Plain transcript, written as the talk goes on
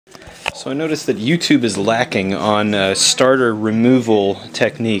So I noticed that YouTube is lacking on starter removal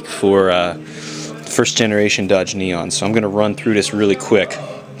technique for first generation Dodge Neon, so I'm going to run through this really quick.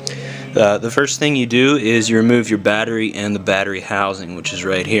 The first thing you do is you remove your battery and the battery housing, which is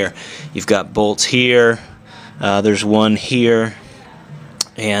right here. You've got bolts here, there's one here,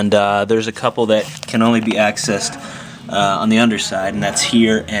 and there's a couple that can only be accessed on the underside, and that's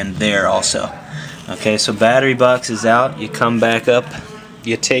here and there also. Okay, so battery box is out. You come back up,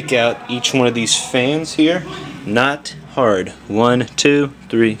 you take out each one of these fans here, not hard. 1, 2,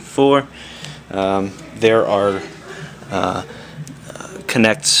 3, 4. There are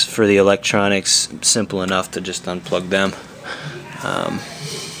connects for the electronics, simple enough to just unplug them.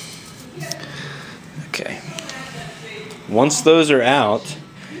 Okay. Once those are out,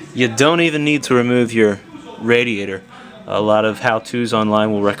 you don't even need to remove your radiator. A lot of how-tos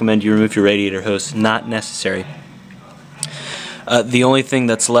online will recommend you remove your radiator hose. Not necessary. The only thing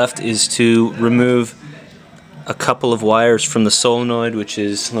that's left is to remove a couple of wires from the solenoid, which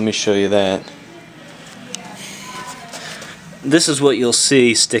is, let me show you that. This is what you'll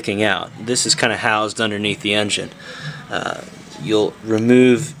see sticking out. This is kind of housed underneath the engine. You'll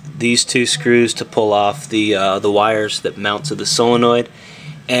remove these two screws to pull off the wires that mount to the solenoid.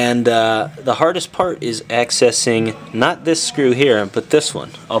 And the hardest part is accessing not this screw here, but this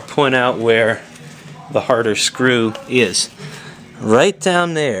one. I'll point out where the harder screw is. Right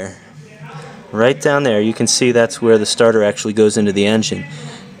down there. Right down there, you can see that's where the starter actually goes into the engine.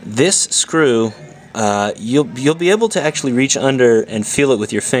 This screw, you'll be able to actually reach under and feel it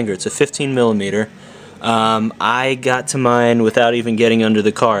with your finger. It's a 15 millimeter. I got to mine without even getting under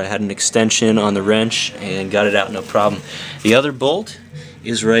the car. I had an extension on the wrench and got it out no problem. The other bolt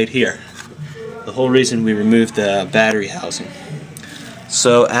is right here. The whole reason we removed the battery housing.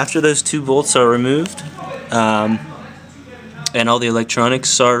 So after those two bolts are removed, and all the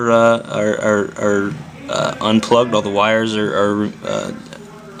electronics are unplugged, all the wires are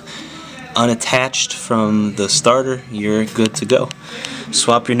unattached from the starter, you're good to go.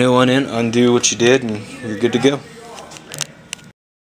 Swap your new one in, undo what you did, and you're good to go.